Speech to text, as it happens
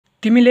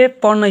तिमीले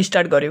पढ्न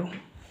स्टार्ट गर्यौ,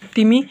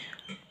 तिमी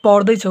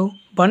पढ्दैछौ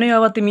भने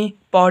अब तिमी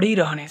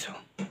पढिरहनेछौ।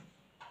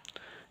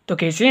 तो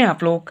कैसे हैं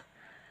आप लोग?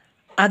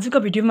 आज का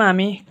भिडियो में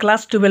हामी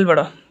क्लास 12बाट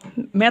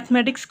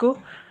मैथमेटिक्सको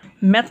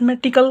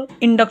मैथमेटिकल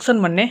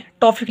इंडक्शन भन्ने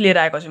टपिक लिएर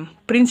आएको छौं।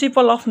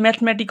 प्रिन्सिपल अफ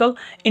मैथमेटिकल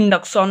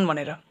इंडक्शन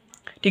भनेर।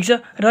 ठीक छ,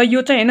 र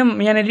यो चाहिँ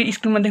हैन यहाँनेरि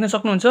स्क्रिनमा देख्न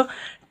सक्नुहुन्छ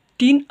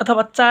 3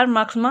 अथवा 4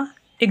 मार्क्समा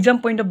एक्जाम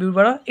पोइन्ट अफ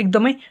भ्यूबाट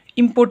एकदमै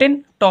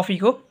इम्पोर्टेन्ट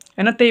टपिक हो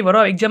हैन। त्यही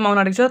भएर एक्जाम आउन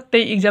आँटेको छ,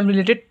 त्यही एक्जाम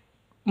रिलेटेड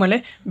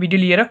मैले भिडियो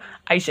लिएर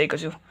आइसकेको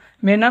छु।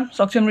 मेरो नाम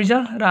सक्षम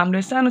रिजाल र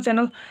हाम्रो सानो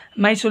च्यानल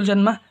माई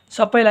सोल्युसनमा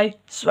सबैलाई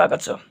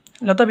स्वागत छ।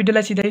 ल त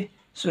भिडियोलाई सिधै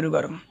सुरु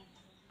गरौँ।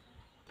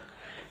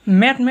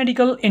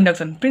 Mathematical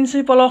induction,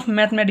 principal of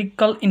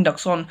mathematical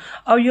induction.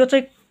 अब यो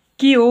चाहिँ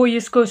के हो,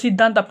 यसको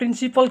सिद्धान्त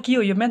प्रिन्सिपल के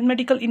हो, यो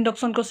मैथमेटिकल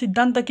इंडक्शनको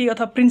सिद्धान्त के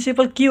अथवा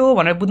प्रिन्सिपल के हो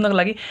भनेर बुझ्नको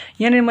लागि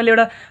यहाँ मैले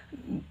एउटा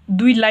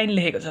 2 लाइन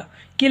लेखेको छ।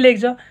 के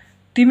लेखेको छ?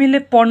 तिमीले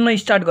पढ्न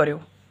स्टार्ट गर्यौ,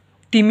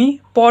 तिमी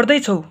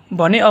पढ्दैछौ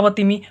भने अब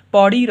तिमी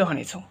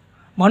पढिरहनेछौ।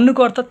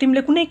 भन्नुको अर्थ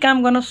तिमीले कुनै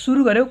काम गर्न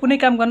सुरु गर्यौ, कुनै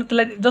काम गर्न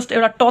त्यसलाई जस्ट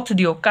एउटा टच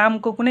दियो,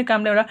 कामको कुनै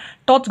कामले एउटा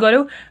टच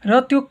गर्यौ र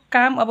त्यो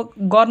काम अब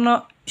गर्न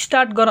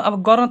स्टार्ट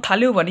गर्न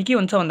थाल्यौ भने के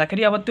हुन्छ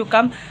भन्दाखेरि अब त्यो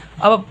काम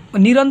अब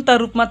निरन्तर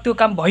रूपमा त्यो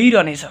काम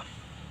भइरहनेछ।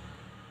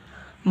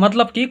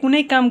 मतलब कि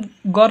कुनै काम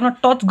गर्न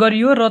टच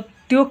गरियो र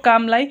त्यो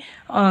कामलाई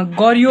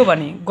गरियो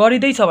भने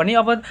गरिदैछ भने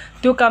अब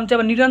त्यो काम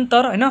चाहिँ अब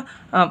निरन्तर हैन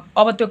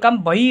अब त्यो काम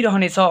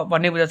भइरहनेछ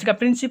भन्ने बुझाउँछ क्या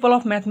प्रिन्सिपल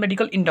अफ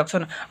मैथमेटिकल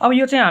इंडक्शन। अब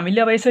यो चाहिँ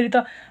हामीले अब यसरी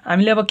त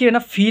हामीले अब के हैन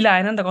फिल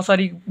आएन नि त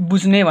कसरी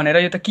बुझ्ने भनेर,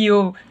 यो त के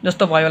हो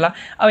जस्तो भयो होला।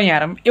 अब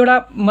यहाँ एउटा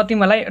म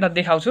तिमीलाई एउटा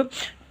देखाउँछु,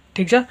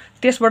 ठीक छ,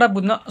 त्यसबाट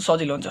बुझ्न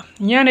सजिलो हुन्छ।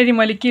 यहाँनेरि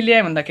मैले के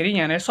ल्याएँ भन्दाखेरि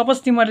यहाँनेरि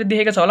सपोज तिमीहरूले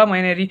देखेको छ होला, म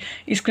यहाँनेरि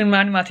स्क्रिनमा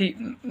पनि माथि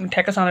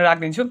ठ्याक्कसँग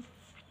राखिदिन्छु।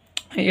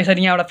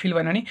 यसरी यहाँबाट फिल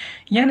भएन नि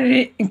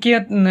यहाँनेरि के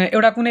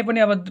एउटा कुनै पनि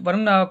अब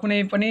भनौँ न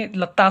कुनै पनि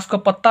तासको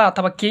पत्ता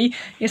अथवा केही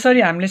यसरी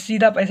हामीले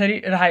सिधा यसरी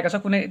राखेको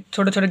छ कुनै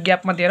छोटो छोटो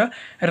ग्यापमा दिएर,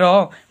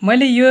 र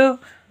मैले यो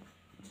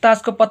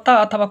तासको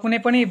पत्ता अथवा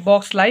कुनै पनि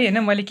बक्सलाई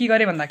हैन मैले के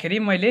गरेँ भन्दाखेरि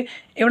मैले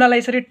एउटालाई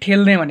यसरी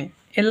ठेल्दै भने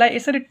यसलाई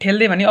यसरी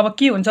ठेल्दै भने अब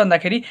के हुन्छ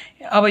भन्दाखेरि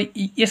अब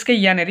यसकै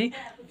यहाँनेरि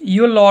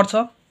यो लड्छ,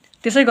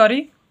 त्यसै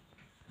गरी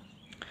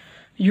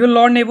यो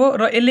लड्ने भयो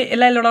र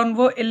यसलाई लडाउनु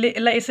भयो,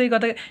 यसलाई यसै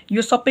गर्दा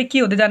यो सबै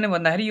के हुँदै जाने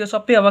भन्दाखेरि यो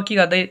सबै अब के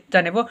गर्दै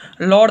जाने भयो,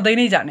 लड्दै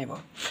नै जाने भयो।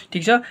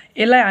 ठीक छ,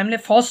 यसलाई हामीले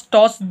फर्स्ट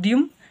टच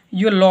दियौँ,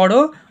 यो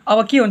लड्यो,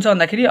 अब के हुन्छ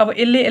भन्दाखेरि अब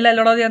यसलाई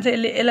लडाउँदै जान्छ,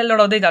 यसलाई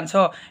लडाउँदै जान्छ,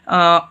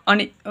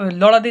 अनि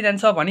लडाउँदै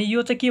जान्छ भने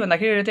यो चाहिँ के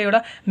भन्दाखेरि यो चाहिँ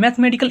एउटा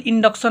म्याथमेटिकल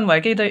इंडक्शन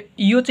भयो कि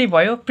यो चाहिँ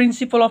भयो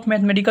प्रिन्सिपल अफ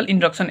म्याथमेटिकल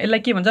इंडक्शन। यसलाई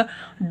के भन्छ?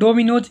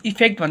 डोमिनोज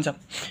इफेक्ट भन्छ।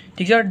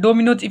 ठीक छ,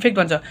 डोमिनोज इफेक्ट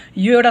भन्छ।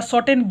 यो एउटा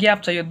सर्टेन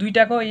ग्याप छ, यो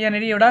दुईटाको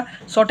यहाँनेरि एउटा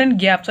सर्टेन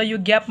ग्याप छ। यो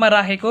ग्यापमा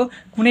राखेको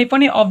कुनै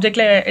पनि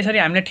अब्जेक्टलाई यसरी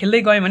हामीले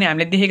ठेल्दै गयौँ भने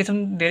हामीले देखेको छौँ,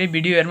 धेरै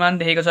भिडियोहरुमा पनि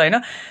देखेको छ हैन।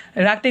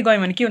 राख्दै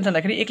गयौँ भने के हुन्छ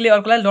भन्दाखेरि एकले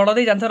अर्कोलाई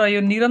लडाउँदै जान्छ र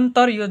यो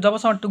निरन्तर यो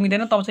जबसम्म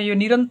टुङ्गिदैन तबसम्म यो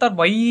निरन्तर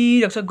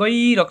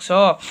गइरहेको छ।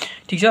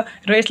 ठीक छ,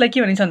 र यसलाई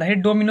के भनिन्छ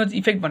भन्दाखेरि डोमिनोज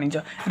इफेक्ट भनिन्छ।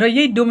 र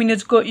यही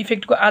डोमिनोजको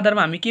इफेक्टको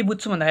आधारमा हामी के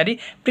बुझ्छौँ भन्दाखेरि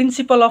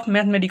प्रिन्सिपल अफ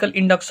म्याथमेटिकल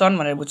इंडक्शन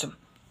भनेर बुझ्छौँ।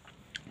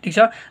 ठीक छ,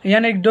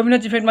 यहाँनिर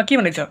डोमिनोज इफेक्टमा के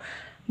भनेको छ?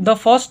 The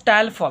first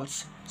tile falls.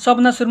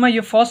 सबभन्दा सुरुमा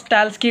यो फर्स्ट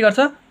टाइल्स के गर्छ?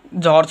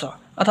 झर्छ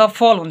अथवा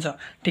फल हुन्छ।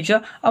 ठीक छ,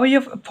 अब यो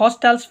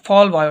फर्स्ट टाइल्स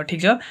फल भयो।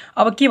 ठीक छ,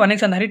 अब के भनेको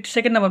छ भन्दाखेरि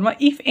सेकेन्ड नम्बरमा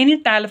if any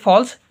tile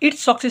falls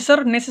it's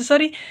successor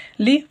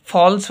necessarily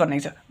falls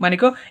भनेको छ।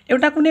 भनेको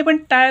एउटा कुनै पनि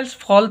टाइल्स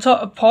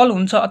फल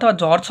हुन्छ अथवा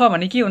झर्छ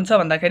भने के हुन्छ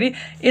भन्दाखेरि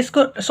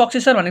यसको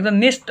सक्सेसर भनेको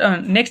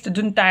नेक्स्ट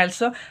जुन टाइल्स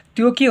छ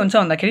त्यो के हुन्छ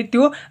भन्दाखेरि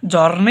त्यो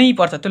झर्नै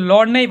पर्छ, त्यो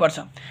लड्नै पर्छ।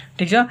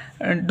 ठीक छ,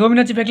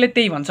 डोमिनोज इफेक्टले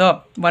त्यही भन्छ।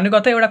 भनेको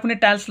अर्थ एउटा कुनै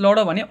टाइल्स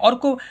लड्यो भने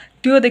अर्को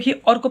त्योदेखि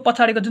अर्को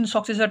पछाडिको जुन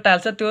सक्सेसर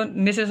टाइल्स छ त्यो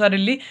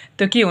नेसेसरीली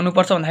त्यो के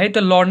हुनुपर्छ भन्दाखेरि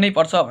त्यो लड्नै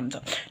पर्छ भन्छ।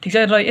 ठीक छ,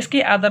 र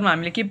यसकै आधारमा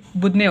हामीले के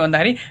बुझ्ने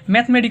भन्दाखेरि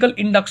म्याथमेटिकल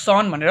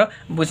इंडक्शन भनेर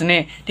बुझ्ने।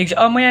 ठीक छ,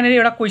 अब म यहाँनिर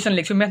एउटा क्वेसन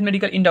लेख्छु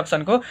म्याथमेटिकल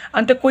इंडक्शनको,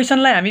 अनि त्यो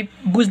क्वेसनलाई हामी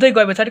बुझ्दै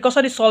गए पछाडि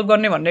कसरी सल्भ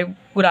गर्ने भन्ने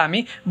कुरा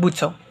हामी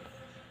बुझ्छौँ।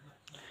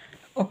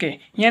 ओके,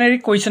 यहाँनिर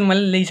क्वेसन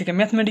मैले लेखिसकेँ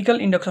म्याथमेटिकल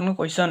इंडक्शनको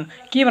क्वेसन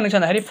के भनेको छ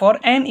भन्दाखेरि for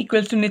an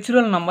equals to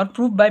natural number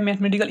prove by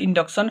mathematical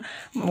induction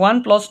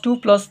 1 + 2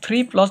 +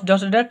 3 +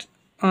 dot dot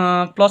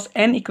plus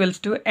an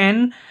equals to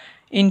an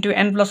into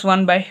n +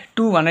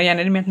 1/2 भनेर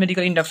यहाँनिर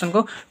म्याथमेटिकल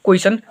इंडक्शनको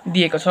क्वेसन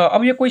दिएको छ।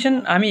 अब यो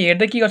क्वेसन हामी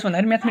हेर्दै के गर्छौँ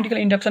भन्दाखेरि म्याथमेटिकल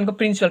इंडक्शनको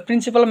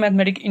प्रिन्सिपल अफ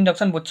म्याथमेटिक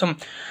इंडक्शन बुझ्छौँ।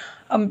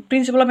 अब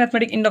प्रिन्सिपल अफ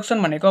म्याथमेटिक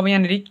इंडक्शन भनेको अब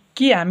यहाँनिर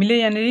के हामीले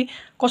यहाँनिर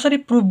कसरी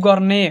प्रुभ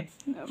गर्ने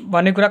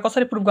भन्ने कुरा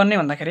कसरी प्रुभ गर्ने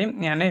भन्दाखेरि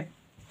यहाँनिर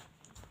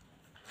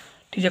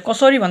ठीक छ,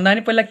 कसरी भन्दा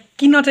नि पहिला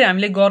किन चाहिँ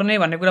हामीले गर्ने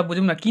भन्ने कुरा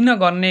बुझौँ न। किन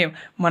गर्ने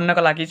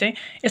भन्नको लागि चाहिँ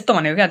यस्तो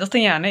भनेको क्या, जस्तै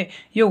यहाँ नै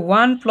यो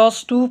 1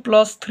 + 2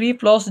 + 3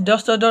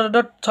 +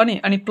 डट छ नि,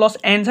 अनि प्लस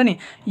एन छ नि,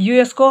 यो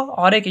यसको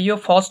हरेक यो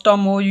फर्स्ट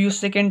टर्म हो, यो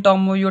सेकेन्ड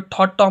टर्म हो, यो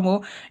थर्ड टर्म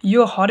हो,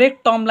 यो हरेक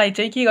टर्मलाई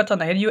चाहिँ के गर्छ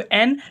भन्दाखेरि यो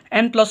n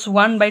 +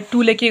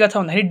 1/2 ले के गर्छ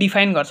भन्दाखेरि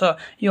डिफाइन गर्छ।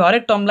 यो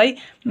हरेक टर्मलाई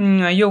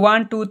यो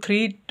 1 2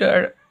 3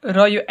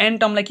 र यो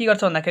n टर्मलाई के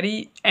गर्छ भन्दाखेरि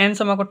n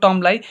सम्मको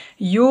टर्मलाई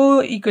यो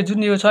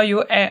जुन यो छ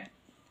यो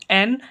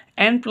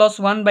n प्लस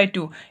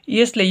 1/2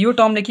 यसले यो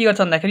टर्मले के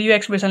गर्छ भन्दाखेरि यो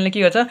एक्सप्रेसनले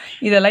के गर्छ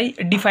यिनीलाई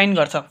डिफाइन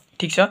गर्छ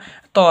ठीक छ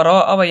तर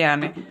अब यहाँ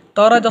हेर्ने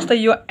तर जस्तै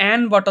यो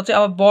n बाट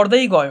चाहिँ अब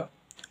बढ्दै गयो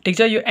ठीक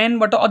छ यो n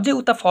बाट अझै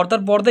उता फर्दर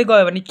बढ्दै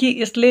गयो भने के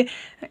यसले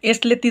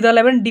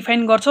तिनीहरूलाई पनि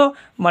डिफाइन गर्छ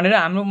भनेर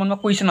हाम्रो मनमा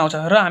क्वेशन आउँछ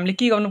र हामीले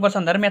के गर्नुपर्छ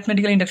भन्दाखेरि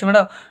म्याथमेटिकल इन्डक्सनबाट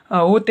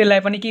हो त्यसलाई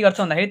पनि के गर्छ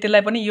भन्दाखेरि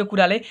त्यसलाई पनि यो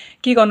कुराले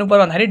के गर्नु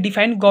पर्यो भन्दाखेरि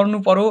डिफाइन गर्नु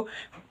पर्यो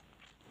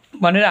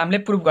भनेर हामीले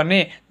प्रुफ गर्ने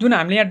जुन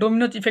हामीले यहाँ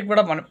डोमिनोज इफेक्टबाट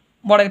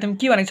बढेको थियौँ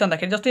के भनेको छ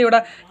भन्दाखेरि जस्तै एउटा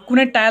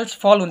कुनै टाइल्स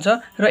फल हुन्छ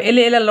र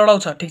यसले यसलाई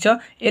लडाउँछ ठीक छ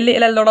यसले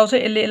यसलाई लडाउँछ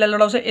यसले यसलाई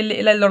लडाउँछ यसले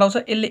यसलाई लडाउँछ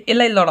यसले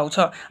यसलाई लडाउँछ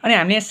अनि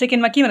हामीले यहाँ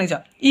सेकेन्डमा के भनेको छ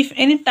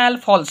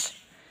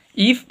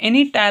if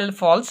any tile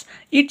falls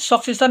it's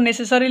successor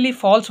necessarily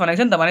falls भनेको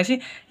छ नि त भनेपछि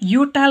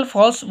यो टाइल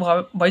फल्स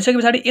भइसके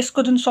पछाडि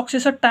यसको जुन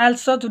सक्सेसर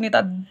टाइल्स छ जुन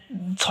यता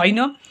छैन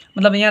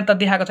मतलब यहाँ त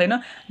देखाएको छैन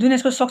जुन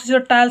यसको सक्सेसर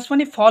टाइल्स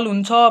पनि फल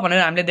हुन्छ भनेर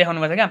हामीले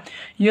देखाउनु पर्छ क्या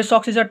यो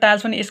सक्सेसर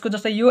टाइल्स पनि यसको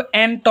जस्तै यो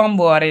n टर्म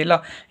भयो अरे ल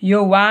यो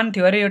 1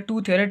 थियो अरे यो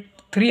 2 थियो अरे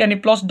 3 अनि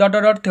प्लस डट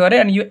डट डट थियो अरे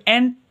अनि यो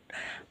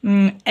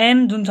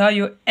n जुन छ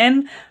यो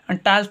n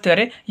टाइल्स थियो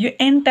अरे यो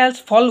n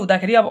टाइल्स फल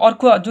हुँदाखेरि अब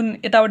अर्को जुन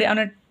यताबाट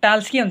आउने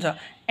टाइल्स के हुन्छ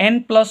n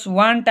प्लस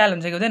 1 टाइल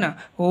हुन्छ कि हुँदैन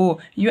हो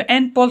यो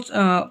n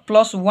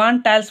प्लस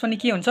 1 टाइल्स पनि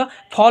के हुन्छ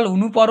फल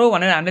हुनु पर्यो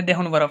भनेर हामीले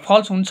देखाउनु पर्यो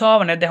फल्स हुन्छ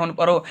भनेर देखाउनु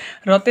पर्यो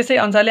र त्यसै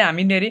अनुसारले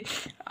हामीले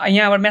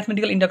यहाँबाट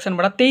म्याथमेटिकल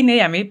इन्डक्सनबाट त्यही नै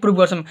हामी प्रुभ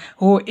गर्छौँ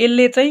हो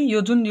यसले चाहिँ यो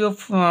जुन यो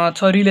छ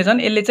रिलेसन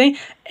यसले चाहिँ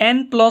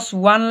n प्लस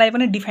 1 लाई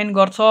पनि डिफाइन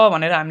गर्छ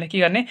भनेर हामीले के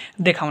गर्ने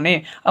देखाउने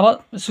अब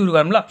सुरु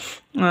गरौँ ल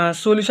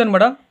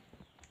सोल्युसनबाट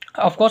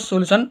of course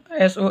solution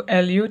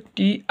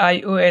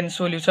SOLUTION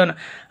solution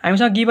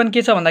हामीसँग गिवन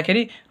के छ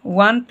भन्दाखेरि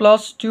 1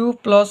 + 2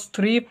 +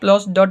 3 +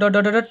 dot dot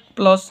dot dot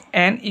plus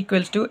n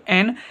equals to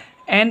n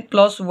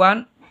plus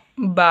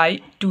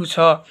 1/2 छ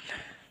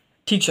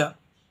ठीक छ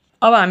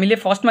अब हामीले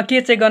फर्स्टमा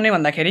के चेक गर्ने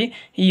भन्दाखेरि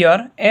here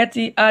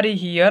HERE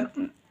here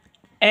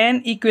n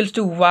equals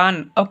to 1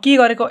 अब के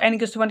गरेको n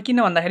इक्वल्स टु 1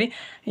 किन भन्दाखेरि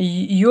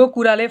यो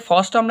कुराले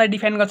फर्स्ट टर्मलाई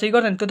डिफाइन गर्छ कि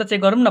गर्दैन त्यो त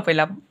चेक गरौँ न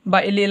पहिला बा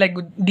यसले यसलाई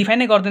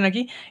डिफाइनै गर्दैन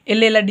कि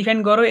यसले यसलाई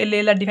डिफाइन गरो यसले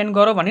यसलाई डिफाइन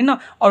गरो भने न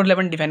अरूलाई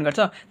पनि डिफाइन गर्छ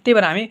त्यही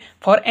भएर हामी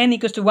फर n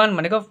इक्वल्स टु 1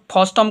 भनेको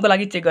फर्स्ट टर्मको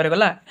लागि चेक गरेको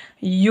ल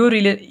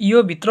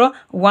यो भित्र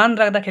 1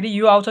 राख्दाखेरि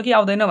यो आउँछ कि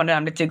आउँदैन भनेर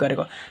हामीले चेक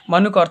गरेको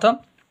भन्नुको अर्थ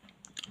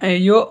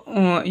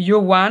यो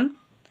 1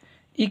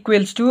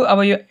 इक्वल्स टु अब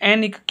यो n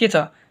के छ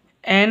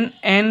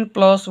n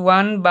प्लस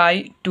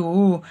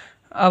 1/2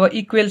 अब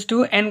इक्वल्स टु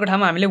n को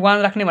ठाउँमा हामीले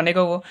 1 राख्ने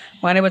भनेको हो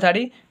भने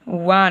पछाडि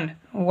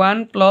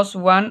 1 प्लस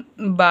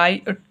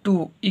 1/2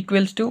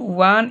 इक्वल्स टु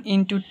 1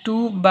 इन्टु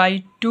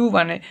 2/2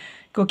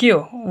 भनेको के हो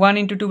 1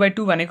 इन्टु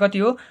 2/2 भनेको कति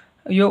हो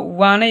यो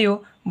 1 नै हो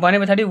भने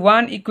पछाडि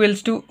 1 इक्वल्स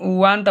टु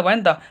 1 त भयो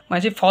नि त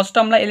भनेपछि फर्स्ट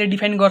टर्मलाई यसले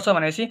डिफाइन गर्छ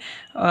भनेपछि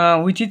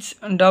which is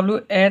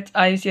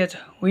WHICH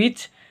which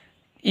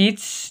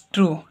is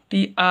true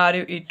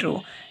TRUE true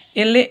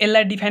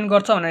यसलाई डिफाइन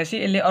गर्छ भनेपछि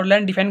यसले अरूलाई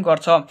पनि डिफाइन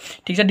गर्छ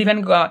ठीक छ डिफाइन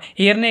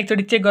हेर्ने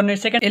एकचोटि चेक गर्ने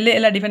सेकेन्ड यसले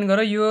यसलाई डिफाइन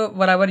गर्यो यो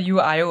बराबर यो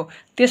आयो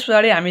त्यस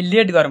पछाडि हामी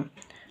लेट गरौँ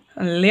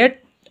late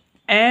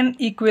n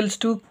equals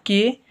to k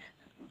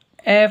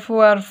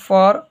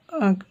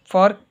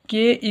for k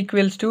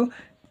equals to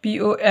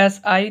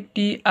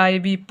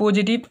POSITIB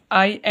positive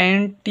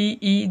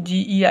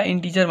INTEGEI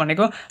integer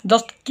भनेको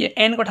जस्ट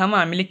n को ठाउँमा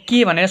हामीले के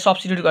भनेर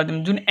सब्स्टिट्युट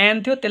गरिदिउँ जुन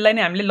n थियो त्यसलाई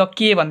नै हामीले ल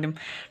के भनिदिउँ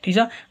ठीक छ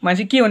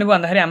भनेपछि के हुने भयो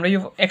भन्दाखेरि हाम्रो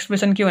यो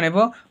एक्सप्रेसन के हुने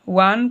भयो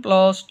 1 +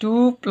 2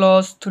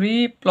 +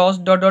 3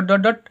 + dot dot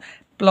dot dot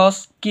plus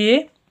k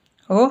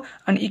हो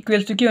अनि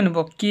इक्वल्स टु के हुने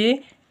भयो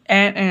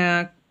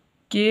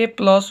k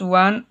प्लस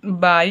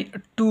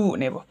 1/2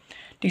 हुने भयो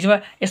ठीक छ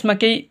यसमा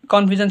केही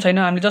कन्फ्युजन छैन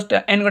हामीले जस्ट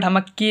n को ठाउँमा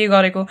के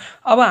गरेको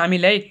अब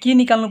हामीलाई के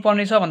निकाल्नु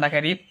पर्ने छ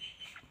भन्दाखेरि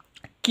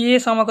के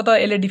सम्मको त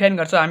यसले डिफाइन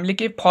गर्छ हामीले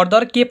के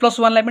फर्दर k +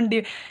 1 लाई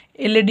पनि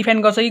यसले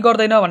डिफाइन गर्छ कि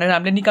गर्दैन भनेर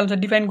हामीले निकाल्नु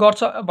डिफाइन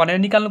गर्छ भनेर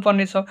निकाल्नु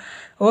पर्ने छ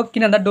हो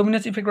किन भन्दा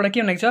डोमिनोज इफेक्टबाट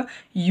के भनेको छ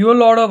यो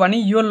लड्यो भने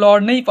यो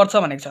लड्नै पर्छ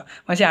भनेको छ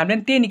भनेपछि हामीले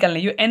त्यही निकाल्ने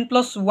यो n +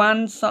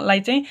 1 लाई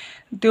चाहिँ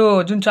त्यो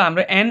जुन छ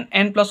हाम्रो n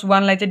 +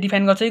 1 लाई चाहिँ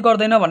डिफाइन गर्छ कि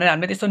गर्दैन भनेर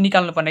हामीले त्यस्तो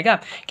निकाल्नु पर्ने क्या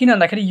किन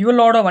भन्दाखेरि यो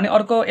लड्यो भने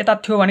अर्को यता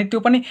थियो भने त्यो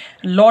पनि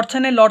लड्छ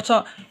नै लड्छ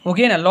हो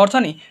कि हैन लड्छ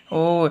नि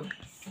हो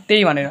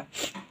त्यही भनेर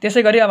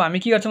त्यसै गरी अब हामी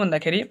के गर्छौं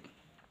भन्दाखेरि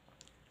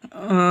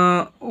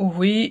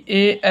we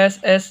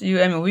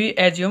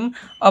assume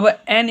अब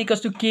n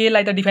इक्वल्स टु k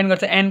लाई त डिफाइन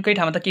गर्छ n कै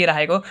ठाउँमा त k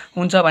राखेको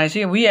हुन्छ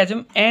भनेपछि we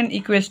assume n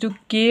equals to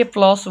k +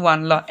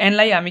 1 ल n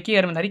लाई हामी के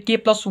गर्छौं भन्दाखेरि k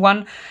 +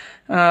 1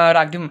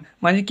 राख्दिउँ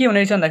भनेपछि के हुने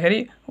रहेछ भन्दाखेरि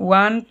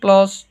 1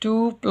 + 2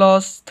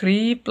 +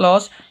 3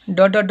 +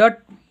 dot dot dot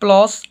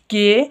plus k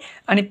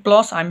अनि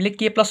प्लस हामीले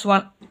k +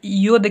 1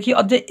 यो देखि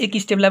अझै एक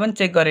स्टेपलाई पनि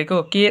चेक गरेको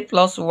k +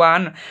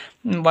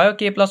 1 भयो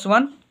k +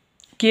 1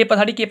 k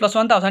पछाडि k +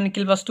 1 त आउँछ नि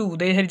k + 2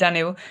 हुँदै यसरी जाने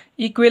हो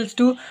इक्वल्स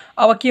टु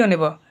अब के हुने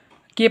भयो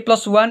k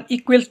 + 1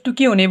 इक्वल्स टु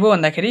के हुने भयो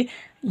भन्दाखेरि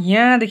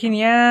यहाँ देखि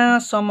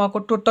यहाँसम्मको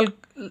टोटल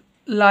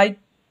लाई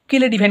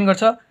केले डिफाइन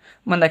गर्छ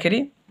भन्दाखेरि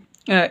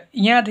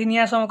यहाँ देखि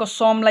यहाँसम्मको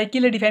समलाई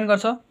केले डिफाइन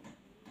गर्छ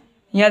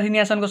यहाँ देखि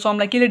यहाँसम्मको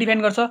समलाई केले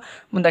डिफाइन गर्छ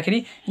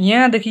भन्दाखेरि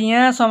यहाँ देखि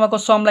यहाँसम्मको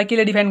समलाई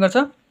केले डिफाइन गर्छ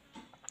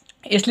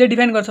यसले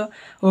डिफाइन गर्छ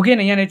हो कि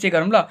हैन यहाँ चेक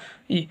गरौँ ल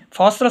यी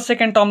फर्स्ट र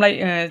सेकेन्ड टर्मलाई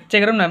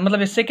चेक गरौँ न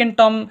मतलब सेकेन्ड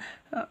टर्म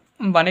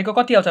भनेको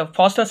कति आउँछ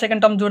फर्स्ट र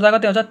सेकेन्ड टर्म जोड्दा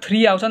कति आउँछ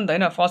 3 आउँछ नि त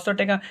हैन फर्स्ट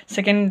र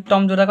सेकेन्ड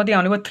टर्म जोड्दा कति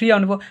आउने भयो 3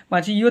 आउने भयो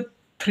भनेपछि यो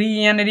 3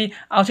 यहाँनेरि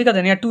आउँछ कि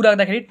यहाँ 2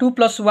 राख्दाखेरि 2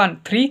 + 1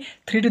 3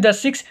 3 to the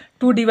 6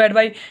 2 डिभाइड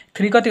बाइ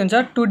 3 कति हुन्छ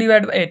 2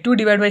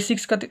 डिभाइड बाइ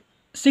 6 कति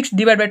 6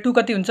 डिभाइड बाइ 2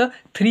 कति हुन्छ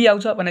 3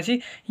 आउँछ भनेपछि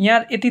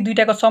यहाँ यति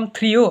दुईटाको सम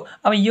 3 हो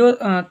अब यो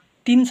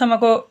 3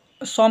 सम्मको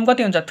सम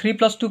कति हुन्छ 3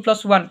 + 2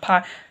 + 1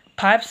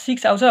 5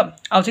 6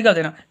 आउँछ कि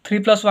आउँदैन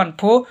 3 + 1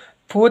 4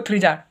 4 3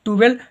 जा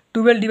 12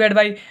 12 डिभाइड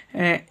बाइ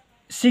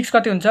 6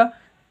 कति हुन्छ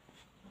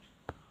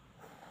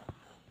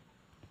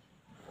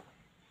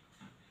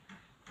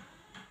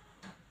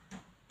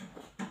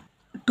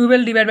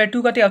 12 डिभाइड बाइ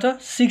 2 कति आउँछ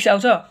 6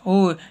 आउँछ हो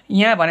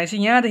यहाँ भनेपछि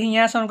यहाँदेखि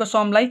यहाँसम्मको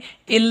समलाई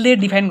यसले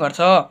डिफाइन गर्छ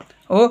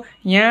हो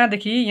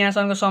यहाँदेखि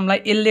यहाँसम्मको समलाई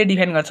यसले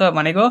डिफाइन गर्छ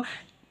भनेको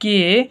k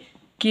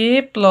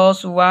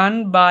 +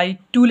 1 बाइ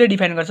 2 ले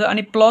डिफाइन गर्छ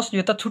अनि प्लस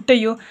यो त छुट्टै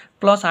यो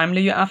प्लस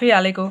हामीले यो आफै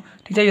हालेको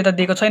ठीक छ यो त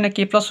दिएको छैन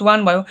k +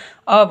 1 भयो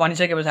अब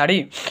भनिसके पछाडी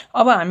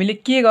अब हामीले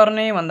के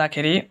गर्ने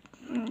भन्दाखेरि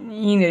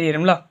यिनेरि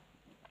हेरौँ ल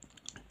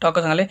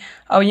टक्कसँगले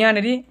अब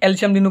यहाँनेरि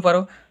एलसीएम लिनु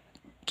पर्यो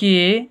k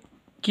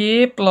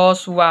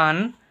 +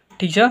 1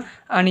 ठीक छ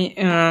अनि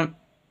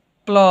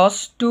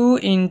 +2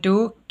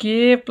 * k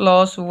 +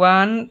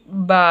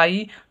 1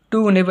 बाइ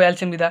 2 हुने भयो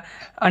एलसीएम लिँदा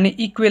अनि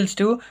इक्वल्स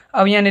टु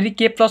अब यहाँनेरि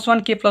k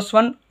 +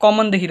 1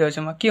 कमन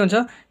देखिरहेको म के हुन्छ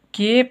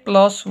k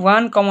 +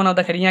 1 कमन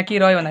आउँदाखेरि यहाँ के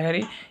रह्यो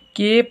भन्दाखेरि k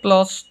 +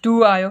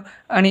 2 आयो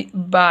अनि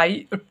बाइ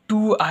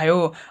 2 आयो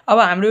अब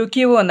हाम्रो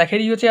के हो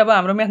भन्दाखेरि यो चाहिँ अब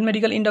हाम्रो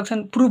म्याथमेटिकल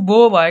इन्डक्सन प्रुफ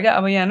भयो क्या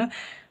अब यहाँ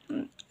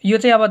यो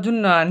चाहिँ अब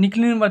जुन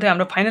निक्लिनु पर्थ्यो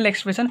हाम्रो फाइनल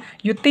एक्सप्रेसन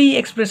यो त्यही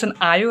एक्सप्रेसन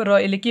आयो र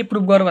यसले के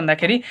प्रुफ गर्यो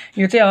भन्दाखेरि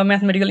यो चाहिँ अब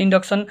mathematical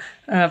induction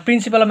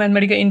principal of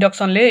mathematical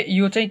इन्डक्सनले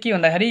यो चाहिँ के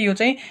भन्दाखेरि यो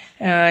चाहिँ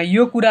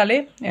यो कुराले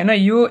हैन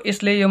यो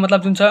यसले यो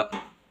मतलब जुन छ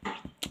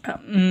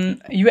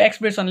यो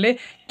एक्सप्रेसनले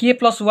k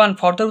 + 1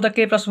 फर्दर उता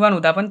k + 1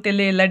 हुँदा पनि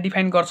त्यसले यसलाई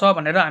डिफाइन गर्छ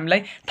भनेर हामीलाई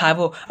थाहा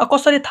भयो अब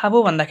कसरी थाहा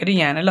भयो भन्दाखेरि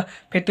यहाँ ल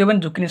फेरि त्यो पनि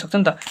झुक्किन सक्छ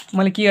नि त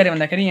मैले के गरे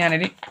भन्दाखेरि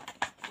यहाँनेरि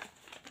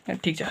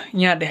ठीक छ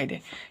यहाँ देखाइदिए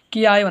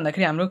के आयो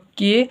भन्दाखेरि हाम्रो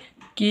k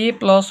 +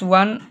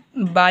 1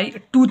 बाइ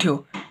 2 थियो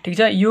ठीक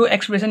छ यो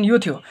एक्सप्रेसन यो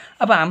थियो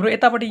अब हाम्रो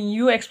यतापट्टि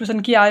यो एक्सप्रेसन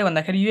के आयो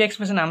भन्दाखेरि यो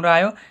एक्सप्रेसन हाम्रो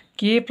आयो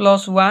k +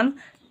 1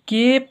 k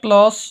 +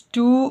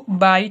 2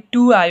 बाइ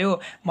 2 आयो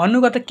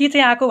भन्नुको त के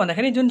चाहिँ आएको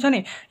भन्दाखेरि जुन छ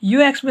नि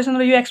यो एक्सप्रेसन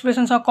र यो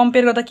एक्सप्रेसनसँग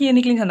कम्पेयर गर्दा के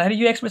निक्लिन्छ भन्दाखेरि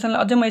यो एक्सप्रेसनलाई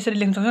अझै म यसरी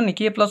लेख्न सक्छु नि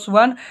k +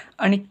 1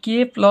 अनि k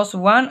 +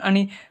 1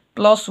 अनि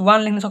 +1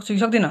 लेख्न सक्छु कि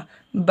सक्दिनँ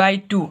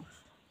बाइ 2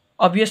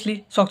 अभियसली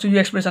सक्छु यो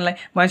एक्सप्रेसनलाई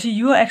भनेपछि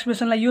यो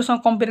एक्सप्रेसनलाई योसँग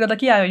कम्पेयर गर्दा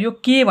के आयो यो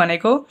k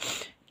भनेको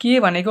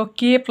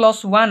k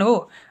 + 1 हो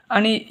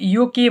अनि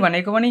यो k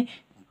भनेको पनि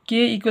k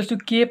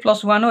 = k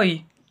 + 1 हो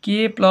k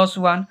 +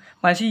 1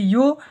 भनेपछि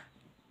यो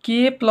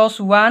k +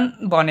 1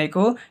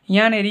 भनेको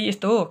यहाँनेरि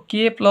यस्तो हो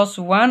k +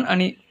 1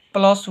 अनि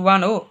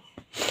 +1 हो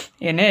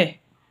हेर्ने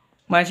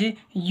भनेपछि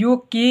यो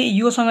k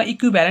योसँग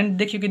इक्विभ्यालेन्ट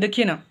देखियो कि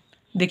देखिएन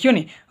देखियो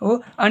नि हो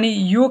अनि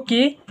यो k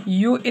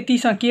यो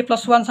यतिसँग k +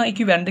 1 सँग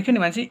इक्विभ्यालेन्ट देखियो नि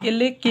भनेपछि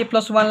यसले k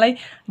 + 1 लाई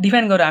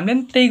डिफाइन गर्यो हामीले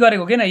पनि त्यही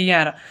गरेको के न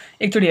यहाँ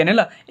एकचोटि हेर्ने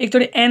ल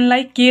एकचोटि n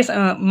लाई k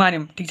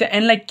मान्यौं ठीक छ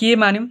n लाई k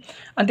मान्यौं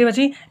अनि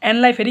त्यसपछि n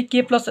लाई फेरि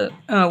k +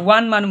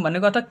 1 मानौं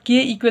भनेको त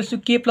k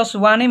 = k +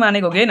 1 नै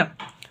मानेको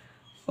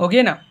हो कि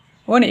हैन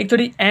हो नि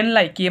एकचोटि n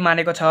लाई k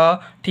मानेको छ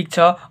ठीक छ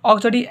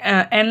अगचोटि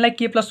n लाई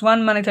k +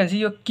 1 मानेको छ भनेपछि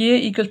यो k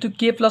 =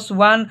 k +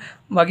 1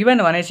 भयो कि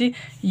भएन भनेपछि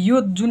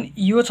यो जुन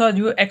यो छ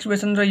यो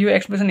एक्सप्रेसन र यो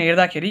एक्सप्रेसन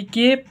हेर्दाखेरि k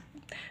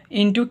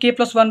 * k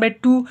 + 1 बाइ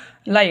 2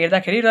 लाई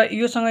हेर्दाखेरि र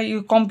योसँग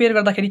यो कम्पेयर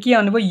गर्दाखेरि के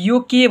आउने भयो यो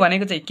k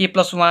भनेको चाहिँ k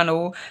 + 1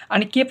 हो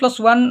अनि k +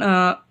 1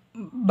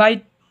 बाइ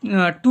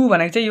 2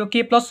 भनेको चाहिँ यो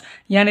k प्लस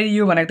यहाँनेरि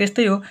यो भनेको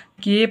त्यस्तै हो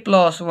k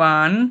 +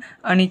 1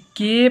 अनि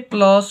k +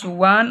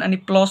 1 अनि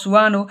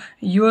 +1 हो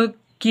यो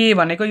k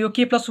भनेको यो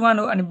k + 1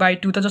 हो अनि बाइ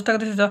 2 त जस्ताको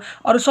त्यस्तै छ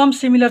अरु सम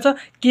सिमिलर छ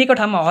k को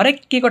ठाउँमा हरेक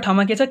k को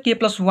ठाउँमा के छ k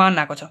 + 1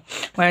 आको छ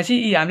भनेपछि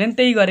हामीले पनि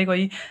त्यही गरेको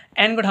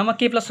n को ठाउँमा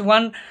k +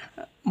 1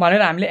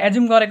 भनेर हामीले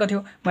एज्युम गरेको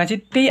थियो भनेपछि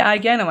त्यही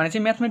आयो के हैन भनेपछि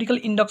म्याथमेटिकल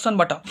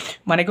इन्डक्सनबाट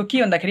भनेको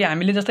के भन्दाखेरि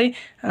हामीले जस्तै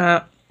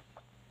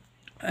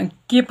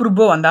के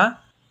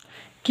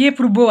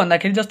प्रुफ भयो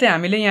भन्दाखेरि जस्तै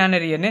हामीले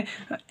यहाँनेरि हेर्ने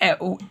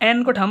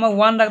n को ठाउँमा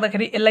 1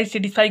 राख्दाखेरि यसलाई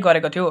सेटिस्फाई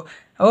गरेको थियो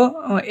हो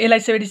यसलाई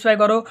सेटिस्फाई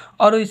गरो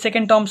अरु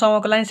सेकेन्ड टर्म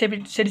सम्मको लाइन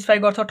सेटिस्फाई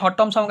गर्छ थर्ड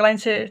टर्म सम्मको लाइन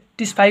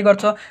सेटिस्फाई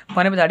गर्छ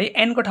भनेपछि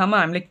n को ठाउँमा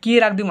हामीले के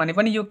राख्दियौ भने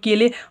पनि यो k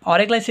ले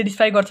हरेकलाई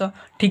सेटिस्फाई गर्छ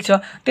ठीक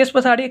छ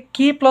त्यसपछि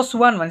k +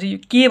 1 भन्छ यो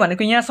k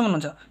भनेको यहाँसम्म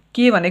हुन्छ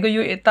k भनेको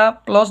यो यता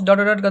प्लस डट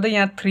डट गर्दै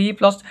यहाँ 3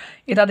 प्लस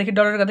यतादेखि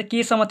डट डट गर्दै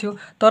k सम्म थियो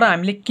तर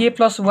हामीले k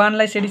 + 1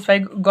 लाई सेटिस्फाई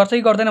गर्छ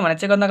कि गर्दैन भनेर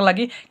चेक गर्नको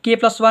लागि k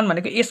 + 1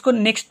 भनेको यसको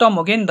नेक्स्ट टर्म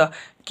हो के नि त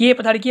k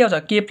पछाडी के आउँछ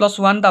k +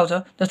 1 त आउँछ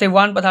जस्तै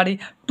 1 पछाडी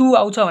 2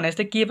 आउँछ भने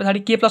जस्तै k पछाडी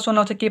k +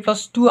 1 आउँछ k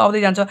 + 2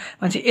 आउँदै जान्छ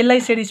भनेपछि यसलाई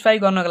सेटिस्फाई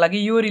गर्नको लागि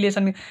यो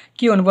रिलेसन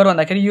के हुनु पर्यो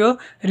भन्दाखेरि यो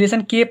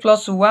रिलेसन k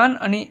 + 1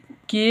 अनि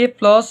k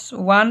 +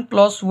 1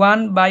 +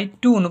 1 बाइ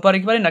 2 हुनु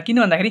पर्यो कि परेन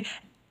किन भन्दाखेरि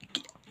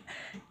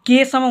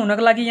k सम्म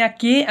हुनको लागि यहाँ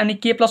k अनि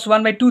k +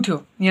 1/2 थियो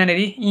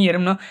यहाँनेरि यी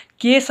हेरौँ न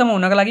k सम्म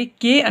हुनको लागि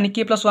k अनि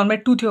k +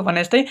 1/2 थियो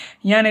भने जस्तै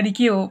यहाँनेरि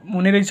के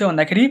हुने रहेछ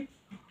भन्दाखेरि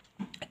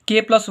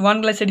k +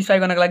 1 लाई सेटिस्फाई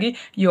गर्नको लागि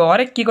यो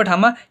हरेक k को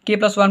ठाउँमा k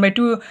 +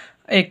 1/2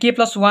 k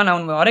 + 1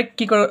 आउनु भयो हरेक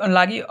k को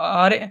लागि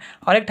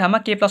हरेक ठाउँमा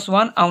k +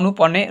 1 आउनु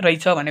पर्ने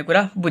रहेछ भन्ने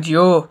कुरा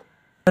बुझियो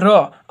र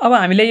अब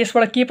हामीले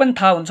यसबाट के पनि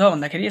थाहा हुन्छ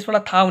भन्दाखेरि यसबाट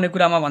थाहा हुने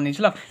कुरामा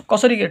भनिदिन्छु ल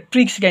कसरी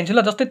ट्रिक सिकाइन्छु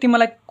ल जस्तै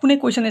तिमीलाई कुनै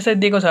क्वेशन यसरी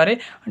दिएको छ अरे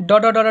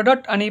डट डट डट डट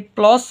अनि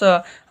प्लस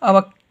अब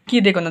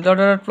के दिएको हुन्छ डट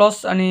डट प्लस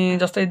अनि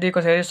जस्तै दिएको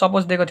थियो अरे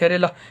सपोज दिएको थियो अरे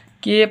ल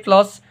k +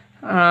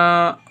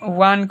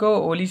 1 को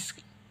होल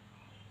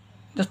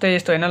जस्तै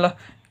यस्तो हैन ल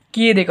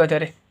के दिएको थियो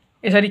अरे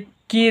यसरी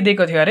के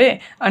दिएको थियो अरे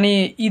अनि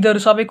यिनीहरू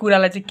सबै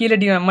कुरालाई चाहिँ केले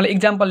डिफाइन मैले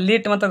एक्जाम्पल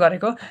लेट मात्र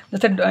गरेको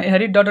जस्तै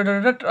यसरी डट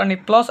डट डट अनि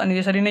प्लस अनि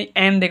यसरी नै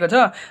एन दिएको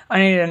छ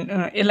अनि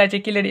यसलाई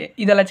चाहिँ केले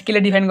यिनीहरूलाई चाहिँ केले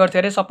डिफाइन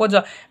गर्थ्यो अरे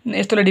सपोज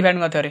यस्तोले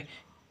डिफाइन गर्थ्यो अरे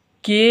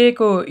k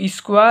को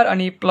स्क्वायर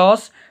अनि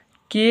प्लस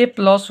k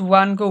 +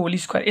 1 को होल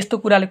स्क्वायर यस्तो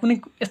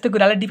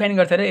कुराले डिफाइन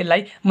गर्थ्यो अरे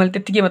यसलाई मैले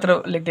त्यतिकै मात्र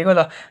लेखिदिएको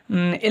ल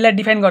यसलाई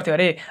डिफाइन गर्थ्यो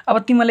अरे अब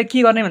तिमीले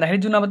के गर्ने भन्दाखेरि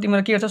जुन अब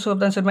तिमीले के गर्छौ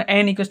सुरुमा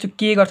n =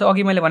 k गर्छौ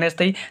अघि मैले भने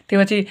जस्तै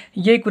त्यसपछि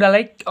यही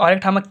कुरालाई हरेक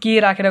ठाउँमा k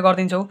राखेर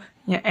गर्दिन्छौ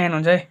यहाँ n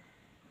हुन्छ है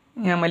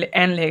यहाँ मैले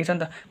n लेखेको छ नि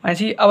त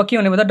भनेपछि अब के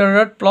हुने भयो त dot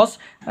dot plus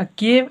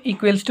k =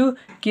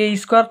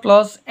 k²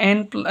 plus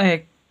n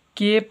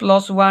k +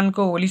 1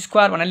 को होल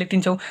स्क्वायर भनेर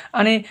लेखिदिन्छौ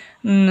अनि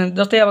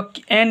जस्तै अब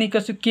n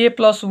 = k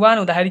 + 1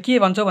 हुँदाखेरि के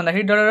भन्छौ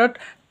भन्दाखेरि डट डट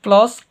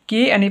प्लस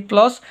k अनि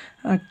प्लस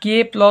k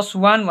 +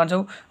 1 भन्छौ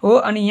हो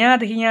अनि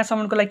यहाँदेखि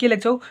यहाँसम्मको लागि के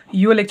लेख्छौ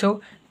यो लेख्छौ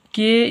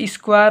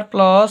k²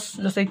 प्लस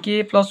जस्तै k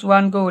 +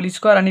 1 को होल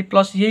स्क्वायर अनि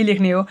प्लस यही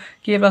लेख्ने हो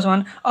k +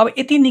 1 अब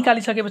यति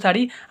निकालिसके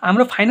पछाडि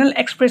हाम्रो फाइनल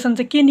एक्सप्रेसन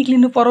चाहिँ के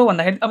निक्लिनु पर्यो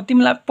भन्दाखेरि अब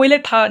तिमीलाई पहिल्यै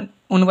थाहा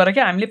हुनु पर्यो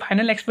क्या हामीले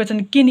फाइनल एक्सप्रेसन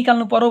के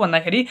निकाल्नु पर्यो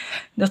भन्दाखेरि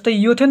जस्तै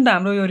यो थियो नि त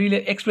हाम्रो यो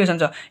एक्सप्रेसन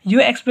छ यो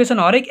एक्सप्रेसन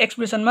हरेक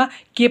एक्सप्रेसनमा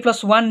k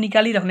 + 1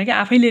 निकालिराख्ने क्या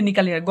आफैले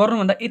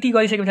गर्नुभन्दा यति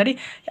गरिसके पछाडि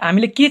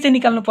हामीले के चाहिँ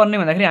निकाल्नु पर्ने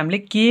भन्दाखेरि हामीले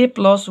k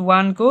 +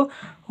 1 को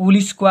होल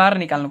स्क्वायर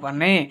निकाल्नु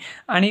पर्ने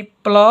अनि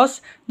प्लस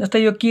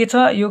जस्तै यो के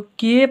छ यो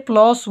k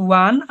 +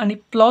 1 अनि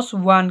प्लस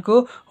 1 को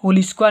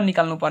होल स्क्वायर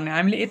निकाल्नु पर्ने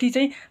हामीले यति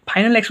चाहिँ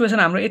फाइनल एक्सप्रेसन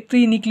हाम्रो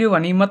यति निक्लियो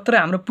भने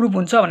मात्र हाम्रो प्रुफ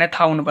हुन्छ भनेर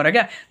थाहा हुनु पर्यो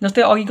क्या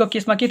जस्तै अघिको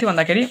केसमा के थियो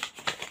भन्दाखेरि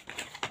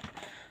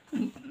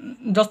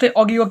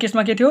अघिको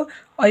केसमा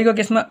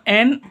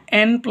n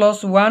 +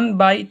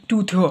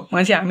 1/2 थियो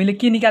भनेपछि हामीले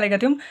के निकालेका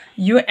थियौं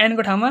यो n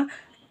को ठाउँमा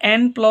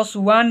n +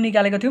 1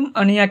 निकालेको थियौं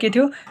अनि यहाँ के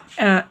थियो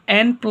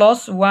n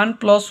 + 1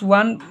 +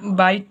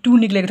 1/2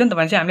 निक्लेको थियो नि त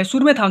भनेपछि हामीले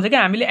सुरुमै थाहा हुन्छ कि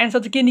हामीले एन्सर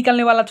चाहिँ के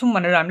निकाल्ने वाला छौं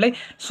भनेर हामीलाई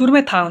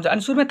सुरुमै थाहा हुन्छ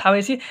अनि सुरुमै थाहा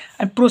भएपछि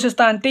प्रोसेस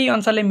त त्यही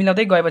अनुसारले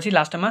मिलाउँदै गएपछि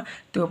लास्टमा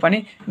त्यो पनि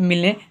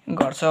मिल्ने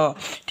गर्छ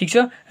ठीक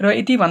छ र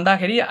यति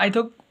भन्दाखेरि आई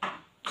थिंक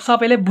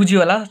सबैले बुझ्यो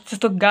होला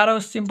त्यस्तो गाह्रो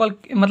सिम्पल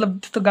मतलब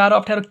त्यस्तो गाह्रो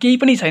अप्ठ्यारो केही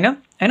पनि छैन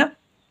हैन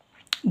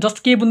जस्ट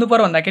के बुझ्नु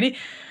पर्यो भन्दाखेरि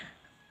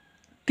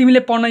तिमीले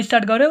पढ्न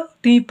स्टार्ट गर्यौ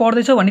तिमी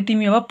पढ्दैछौ भने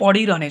तिमी अब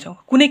पढिरहनेछौ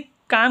कुनै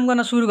काम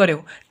गर्न सुरु गर्यौ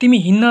तिमी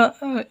हिन्न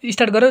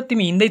स्टार्ट गर्यौ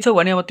तिमी हिँड्दैछौ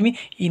भने अब तिमी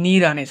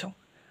हिँडिरहनेछौ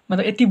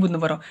मतलब यति बुझ्नु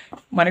पर्यो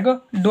भनेको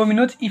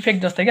डोमिनोज इफेक्ट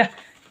जस्तै क्या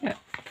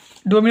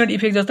डोमिनोज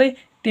इफेक्ट जस्तै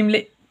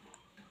तिमीले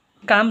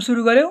काम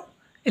सुरु गर्यौ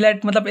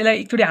यसलाई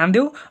एकचोटी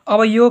हान्देऊ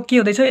अब यो के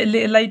हुँदैछ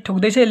यसलाई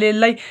ठोक्दैछ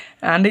यसलाई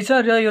हान्दैछ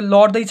र यो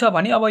लड्दैछ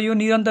भने अब यो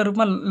निरन्तर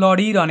रूपमा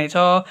लडिरहनेछ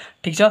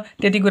ठीक छ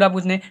त्यति कुरा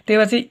बुझ्ने त्यही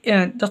भएर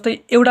चाहिँ जस्तै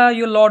एउटा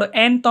यो लड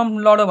एन टर्म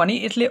लड्यो भने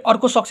यसले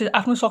अर्को सक्सेस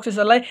आफ्नो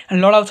सक्सेसरलाई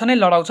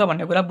लडाउँछ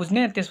भन्ने कुरा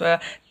बुझ्ने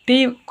त्यसबाट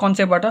त्यही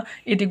कन्सेप्टबाट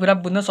यति कुरा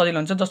बुझ्न सजिलो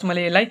हुन्छ जस्तो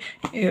मैले यसलाई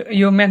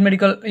यो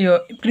म्याथमेटिकल यो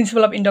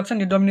प्रिन्सिपल अफ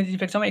इन्डक्सन यो डोमिनोज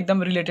इफेक्टसँग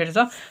एकदम रिलेटेड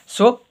छ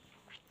सो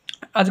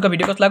आजको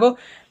भिडियो कस्तो लाग्यो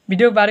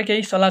भिडियो बारे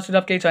केही सल्लाह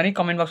सुझाव केही छ भने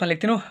कमेन्ट बक्समा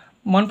लेखिदिनु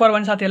मन पर्यो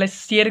भने साथीहरुलाई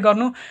शेयर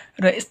गर्नु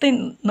र यस्तै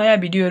नयाँ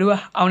भिडियोहरु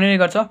आउने नै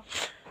गर्छ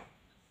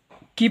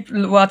keep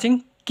watching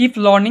keep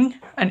learning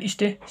and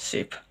stay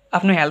safe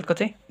आफ्नो हेल्थको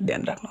चाहिँ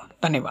ध्यान राख्नु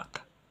धन्यवाद